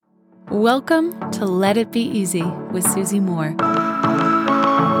Welcome to Let It Be Easy with Susie Moore.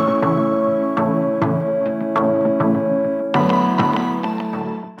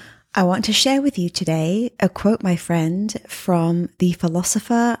 I want to share with you today a quote, my friend, from the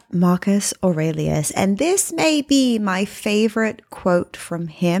philosopher Marcus Aurelius. And this may be my favorite quote from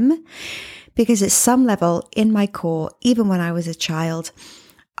him because at some level in my core, even when I was a child,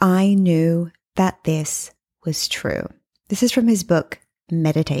 I knew that this was true. This is from his book,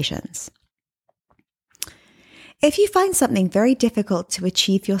 Meditations. If you find something very difficult to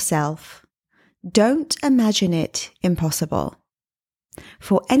achieve yourself, don't imagine it impossible.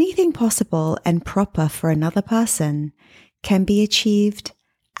 For anything possible and proper for another person can be achieved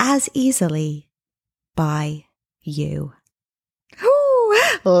as easily by you. Ooh,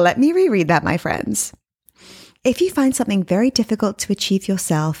 let me reread that, my friends. If you find something very difficult to achieve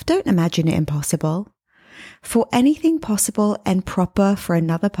yourself, don't imagine it impossible. For anything possible and proper for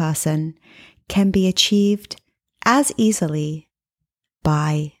another person can be achieved as easily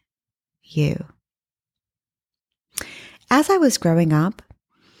by you. As I was growing up,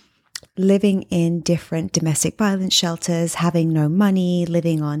 living in different domestic violence shelters, having no money,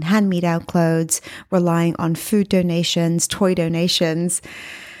 living on hand-me-down clothes, relying on food donations, toy donations,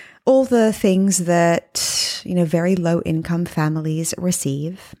 all the things that, very low-income families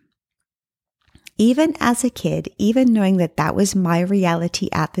receive. Even as a kid, even knowing that that was my reality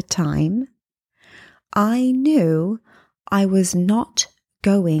at the time, I knew I was not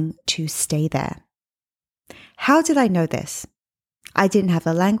going to stay there. How did I know this? I didn't have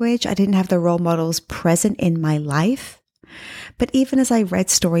the language. I didn't have the role models present in my life. But even as I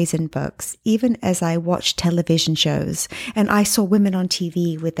read stories in books, even as I watched television shows, and I saw women on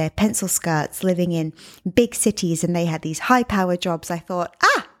TV with their pencil skirts living in big cities and they had these high-power jobs, I thought,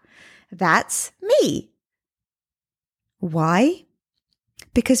 that's me. Why?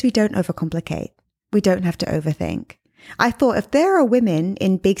 Because we don't overcomplicate. We don't have to overthink. I thought if there are women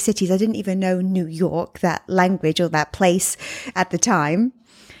in big cities, I didn't even know New York, that language or that place at the time,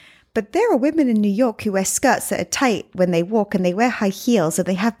 but there are women in New York who wear skirts that are tight when they walk and they wear high heels and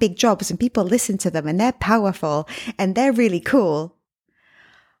they have big jobs and people listen to them and they're powerful and they're really cool.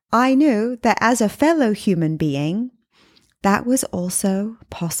 I knew that as a fellow human being, that was also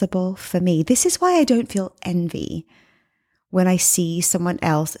possible for me. This is why I don't feel envy when I see someone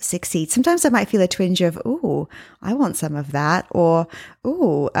else succeed. Sometimes I might feel a twinge of, ooh, I want some of that. Or,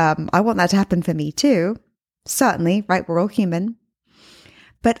 ooh, I want that to happen for me too. Certainly, right? We're all human.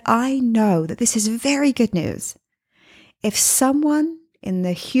 But I know that this is very good news. If someone in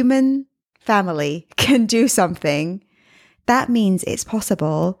the human family can do something, that means it's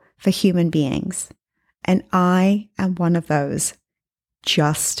possible for human beings. And I am one of those,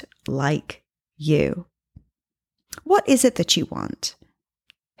 just like you. What is it that you want?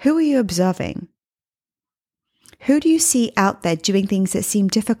 Who are you observing? Who do you see out there doing things that seem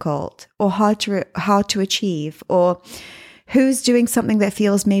difficult or hard to achieve? Or who's doing something that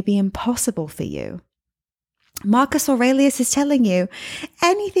feels maybe impossible for you? Marcus Aurelius is telling you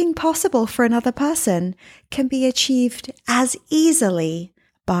anything possible for another person can be achieved as easily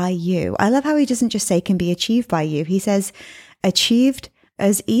by you. I love how he doesn't just say can be achieved by you. He says achieved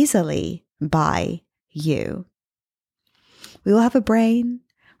as easily by you. We all have a brain,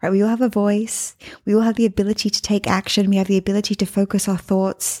 right? We all have a voice. We all have the ability to take action. We have the ability to focus our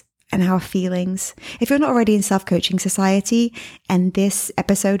thoughts and our feelings. If you're not already in Self-Coaching Society and this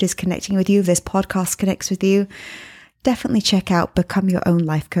episode is connecting with you, this podcast connects with you, definitely check out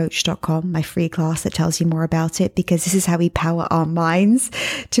becomeyourownlifecoach.com, my free class that tells you more about it, because this is how we power our minds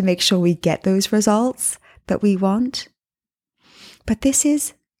to make sure we get those results that we want. But this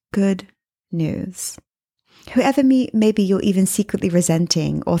is good news. Whoever maybe you're even secretly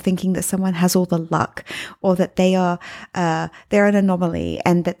resenting or thinking that someone has all the luck or that they're an anomaly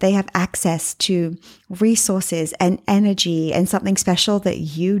and that they have access to resources and energy and something special that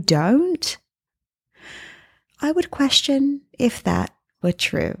you don't, I would question if that were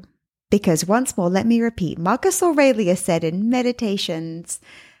true. Because once more, let me repeat, Marcus Aurelius said in Meditations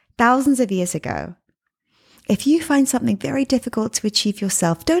thousands of years ago, if you find something very difficult to achieve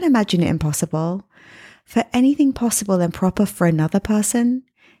yourself, don't imagine it impossible. For anything possible and proper for another person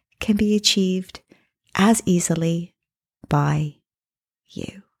can be achieved as easily by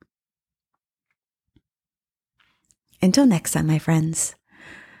you. Until next time, my friends,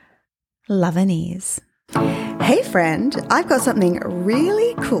 love and ease. Hey friend, I've got something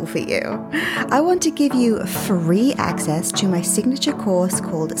really cool for you. I want to give you free access to my signature course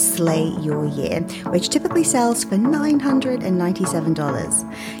called Slay Your Year, which typically sells for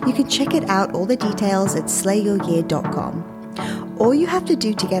 $997. You can check it out, all the details at slayyouryear.com. All you have to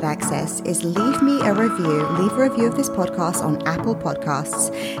do to get access is leave me a review. Leave a review of this podcast on Apple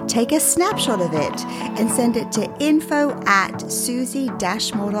Podcasts. Take a snapshot of it and send it to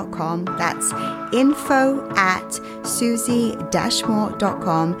info@susie-moore.com. That's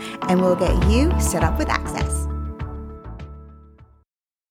info@susie-moore.com, and we'll get you set up with access.